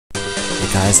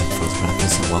guys, I'm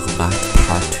FireRed and welcome back to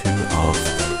part 2 of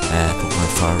Pokemon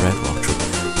FireRed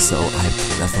WalkThought. So I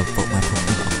leveled both my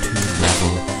Pokemon up to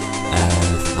level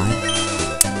 9,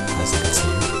 as you can see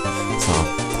here. So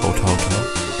Pototo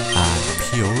and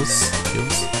Pios,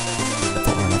 I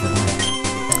thought were level 9.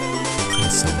 Okay,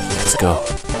 so let's go.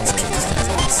 Let's kick this guy's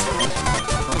ass.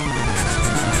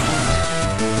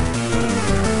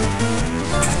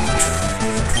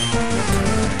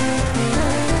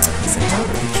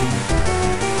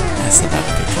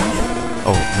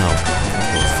 Oh no, I'm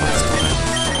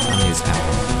gonna use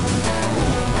Apple.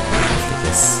 After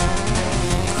this,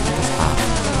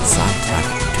 Sand attack,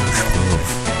 douche move.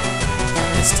 I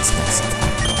missed this next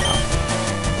attack, go out.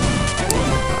 Oh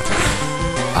my god.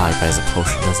 Ah, he buys a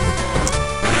potion, doesn't it?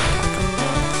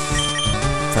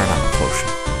 Fair enough, potion.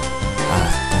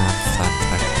 Damn, sand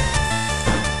attack.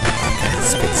 Okay,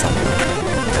 spit something.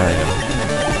 There we go.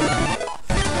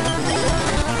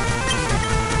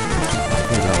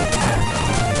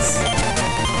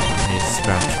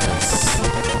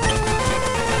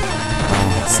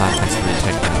 Sometimes we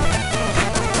take now.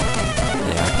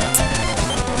 Yeah.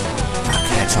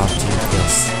 Okay, it's off to you,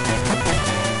 please.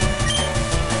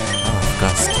 Oh,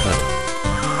 Gust, good.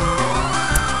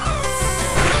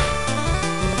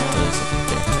 That is a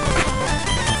bit.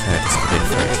 Okay, this could be a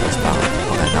very close battle.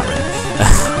 Okay, not really.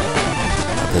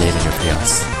 I believe in your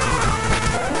chaos.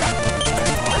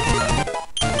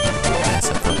 Okay, so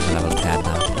I'm putting level 10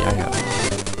 now. Yeah.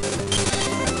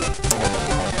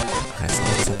 Okay, so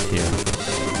what's up here?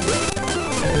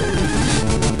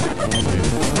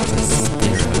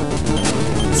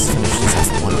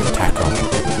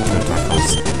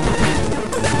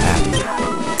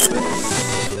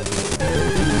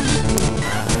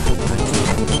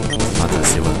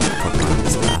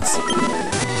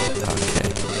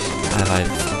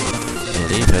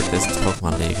 This is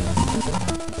Pokemon League.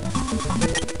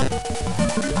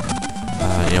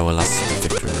 Yeah, well, that's the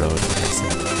Victory Road.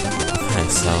 Okay,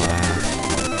 so,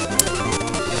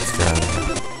 let's go.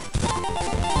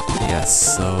 Yes,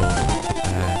 so,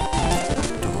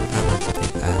 don't remember the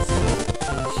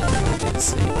let's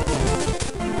see.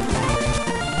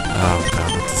 Oh god,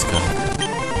 let this go.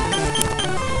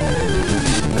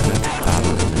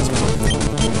 Battle in this Pokemon.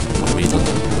 Weedle.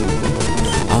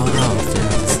 Oh no,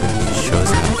 this shows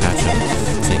you how to catch him.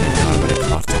 Seeing it already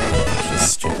caught him, which is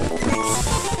stupid.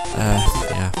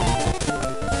 Yeah.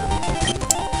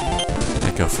 I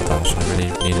go for that. I really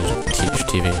needed to teach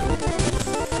TV.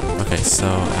 Okay, so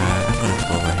I'm gonna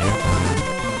go over here.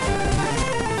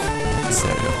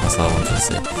 There we go. That's all I wanted to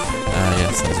say.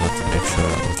 Yes, I just want to make sure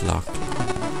it was locked.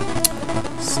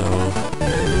 So.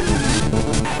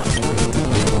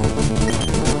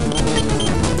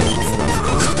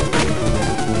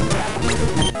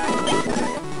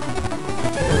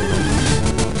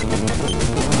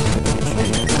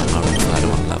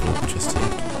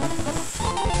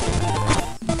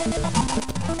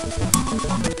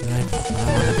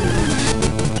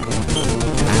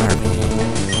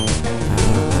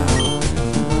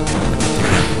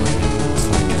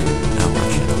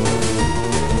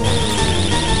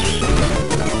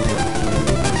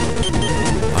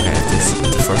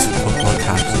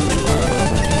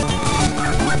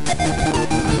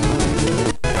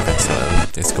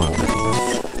 It's going with me.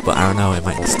 But I don't know, it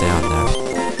might stay on there.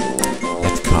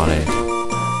 Let's call it.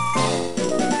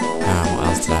 What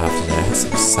else did I have today?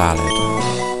 Some salad.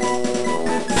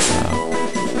 So,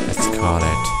 let's call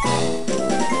it.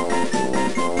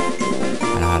 I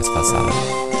know how to spell salad.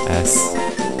 S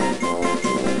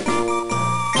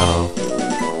O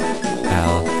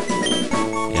L.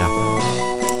 Yeah.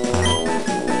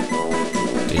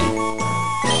 D.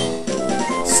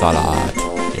 Salad.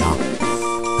 Yeah.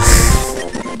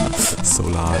 So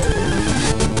loud.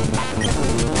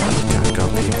 Gotta go,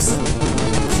 peeps.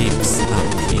 Peeps, not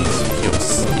peeps. Pios.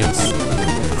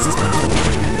 This is my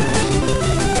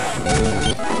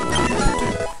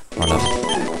or level.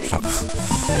 Shut up.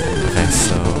 Okay,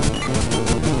 so.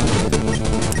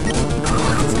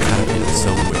 It's kind of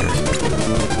so weird.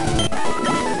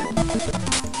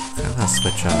 I'm gonna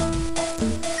switch up.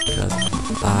 Because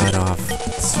I don't have.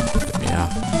 Yeah.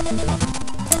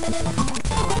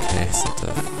 Okay, so go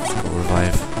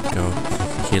revive, go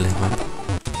heal him up.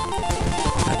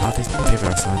 All these people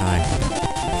are so annoying.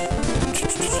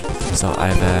 So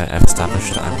I've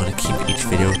established that I'm going to keep each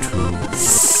video to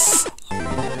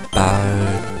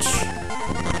about,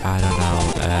 I don't know,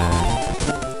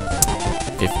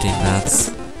 15 minutes.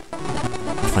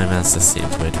 20 minutes just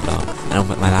seems way too long. I know,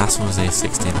 but my last one was only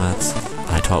 16 minutes.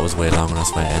 I thought it was way long, and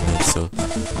that's why I ended, so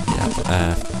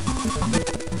yeah,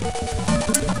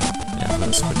 I'm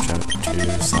gonna switch out to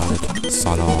to solid,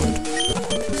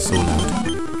 so loud.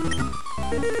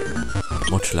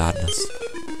 Much loudness.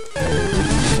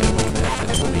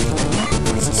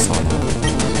 Where's the solid?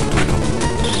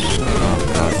 Oh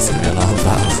god, this is gonna be a long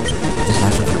battle. Just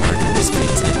imagine if we weren't doing this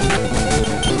speed thing.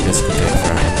 This could take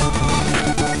forever.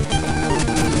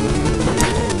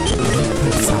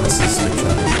 How fast is switch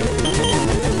on?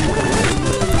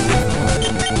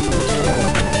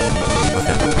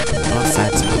 Okay, no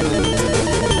offense,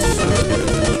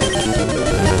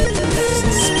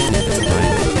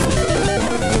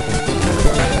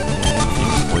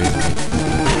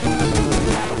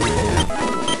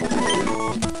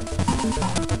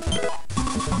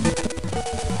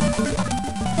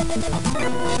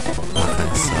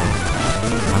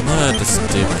 just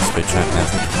do my switch out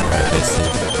method where I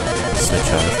basically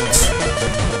switch out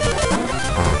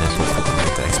and then put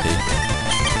the XP.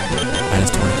 I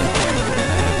just want to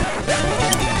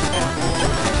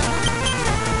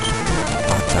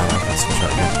damn, I can switch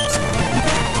out again.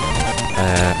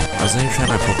 I was only trying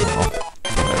my Pokemon up,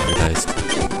 but I realised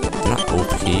they're not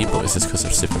OP, but it's just because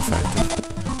they're super effective.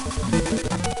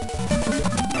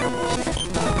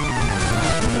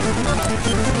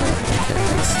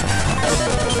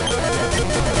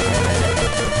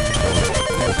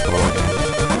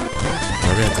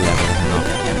 Where we have to level him up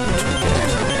to get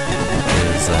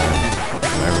is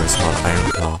wherever it's called Iron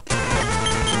Claw.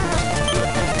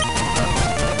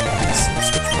 Let's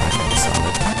switch back to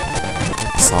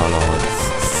solid.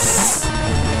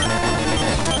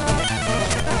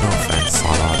 No offense,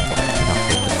 solid, but you're not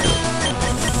going to feel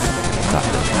that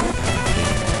little.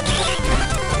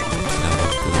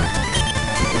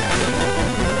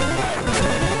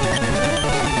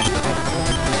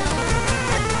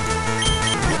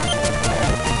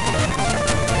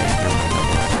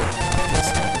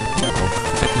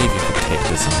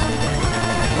 This one.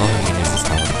 All I can use is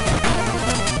talent.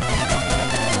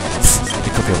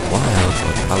 It could be a while,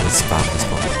 but I'll just spam this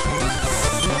one.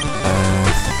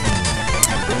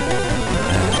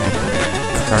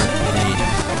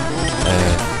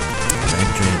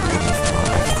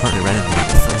 I'm currently rendering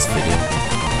the first video.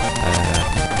 And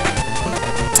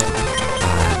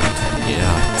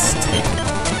yeah, it's taken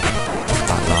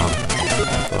that long,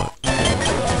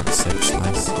 but 6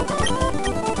 nice.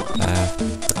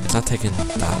 It's not taking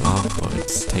that long, but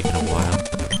it's taken a while.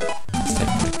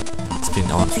 It's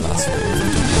been on for the last 15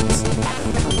 minutes.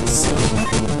 So,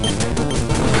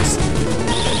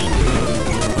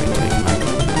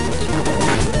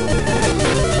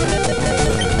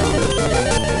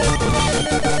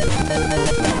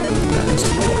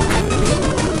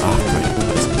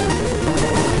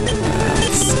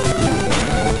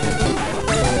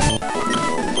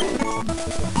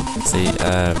 see,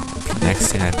 next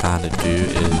thing I plan to do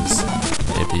is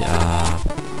maybe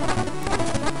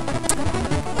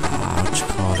what you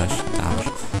call it?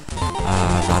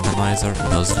 Randomizer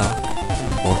Nuzlocke,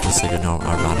 or just like a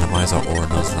randomizer or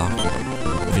Nuzlocke.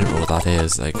 If you don't know what that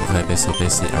is, like so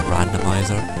basically a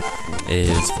randomizer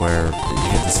is where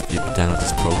you download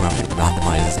this program, it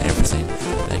randomizes everything.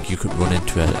 Like you could run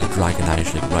into a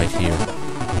Dragonite like right here.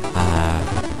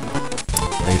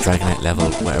 Like Dragonite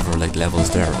level, whatever like levels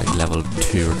there, like level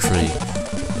 2 or 3.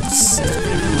 It's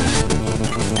pretty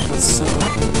cool. So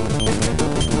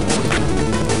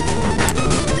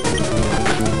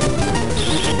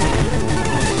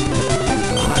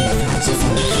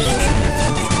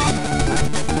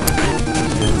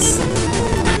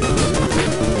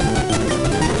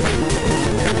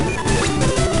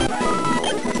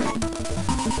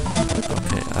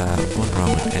okay, one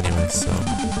wrong one anyway, so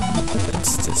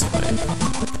it's this way.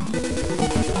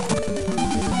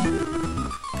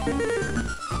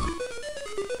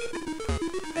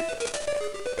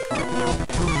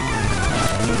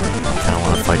 I don't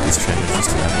want to fight these trainers just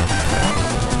to level up.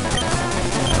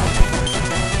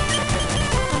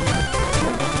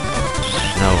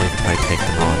 No, we can probably take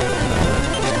them on.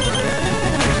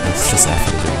 It's just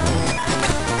effort doing that.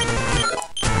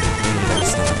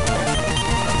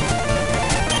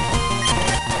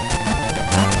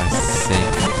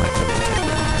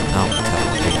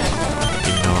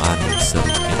 So you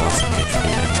lost some HP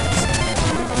anyways.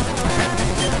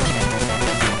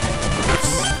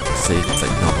 See, it's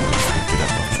like not much, we do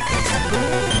that much.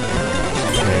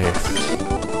 Okay.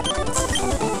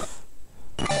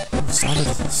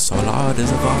 Solid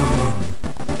is evolving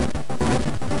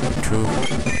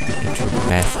into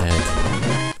method.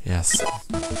 Yes.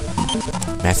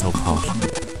 Metapod.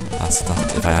 That's that.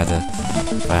 If I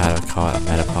had a call it a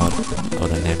Metapod, I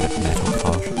would have named it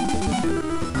Metapod.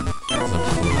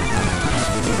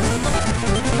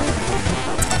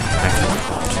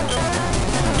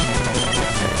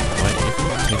 What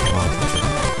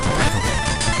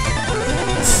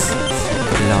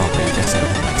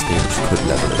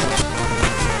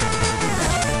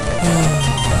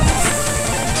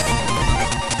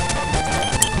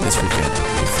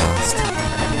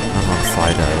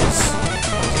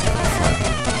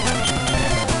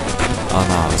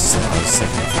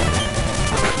second Friday.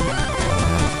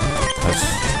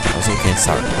 I was okay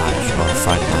starting management or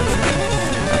Friday management.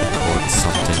 I recorded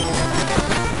something.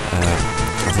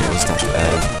 I think it was that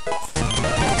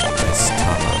this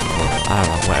time I recorded. I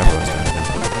don't know, whatever it was going to do.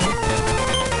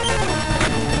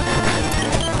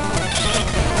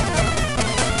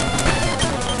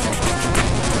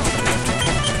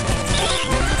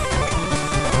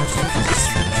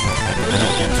 I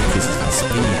don't increase my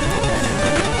speed,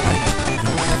 like,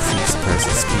 increase the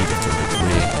person's speed to a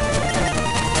degree.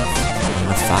 I'm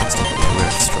not fast enough to where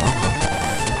it's stronger.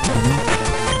 You know?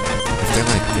 If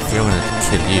they're gonna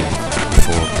kill you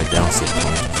before a down save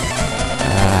point,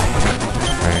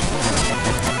 right.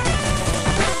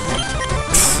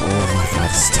 Oh my god,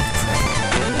 it's still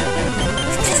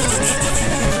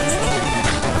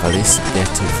I've at least get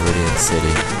to Viridian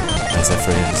City. Is that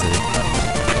Viridian City?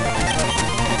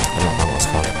 I don't know what it's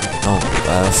called. No,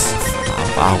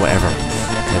 whatever.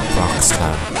 The Bronx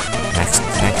town.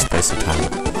 Next place of town.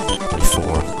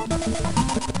 Before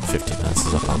 15 minutes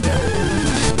is up on there.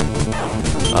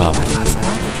 Oh my god,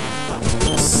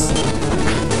 yes.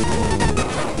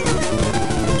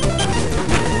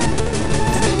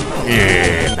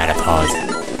 Yeah, Metapod.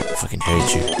 I fucking hate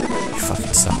you. You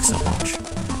fucking suck so much.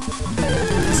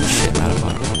 Piece of shit,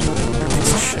 Metapod. You're a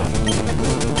piece of shit.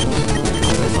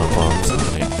 No bombs, I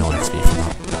get no XP from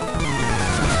that.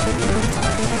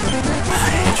 I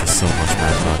hate you so much,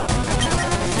 Metapod.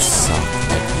 You suck,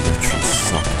 like, you literally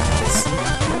suck ass.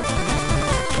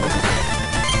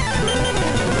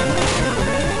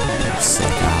 You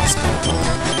suck ass, Metapod.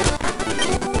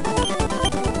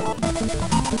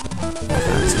 I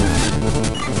can't see that.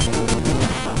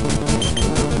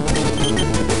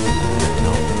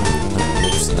 No, I'm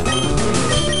used to that.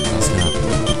 That's not.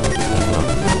 Level up.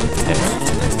 Okay,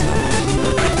 to next level.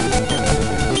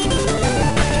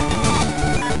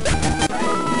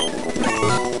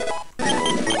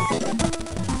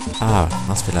 Ah,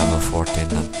 must be level 14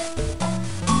 then.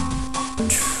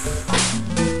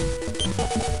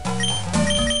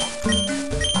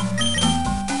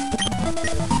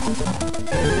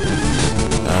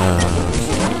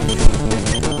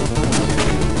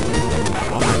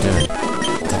 What am I doing? I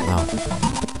don't know.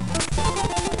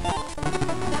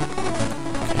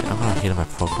 Okay, I'm gonna heal my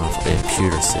Pokemon for a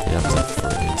Pewter City. That was like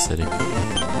Viridian City.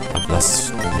 I've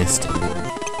lost missed it.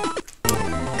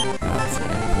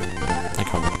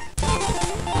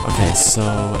 Okay, so,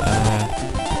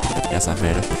 yes, I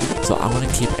made it. So I'm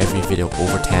gonna keep every video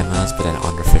over 10 minutes, but then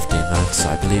under 15 minutes. So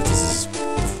I believe this is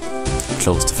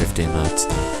close to 15 minutes.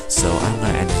 So I'm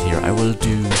gonna end it here. I will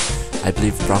do, I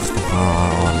believe Brock's Pokemon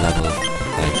are on level,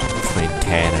 like, between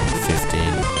 10 and 15.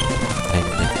 I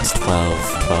think it's 12,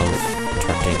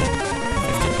 13 and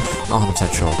 15. Not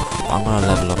 100% sure. But I'm gonna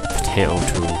level up Potato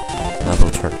to level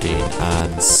 13,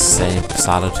 and same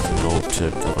Salad can go to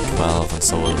level 12, and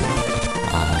so will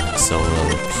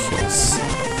Pulse.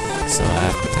 So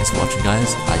thanks for watching,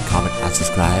 guys. Like, comment and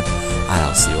subscribe, and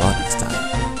I'll see you all next time.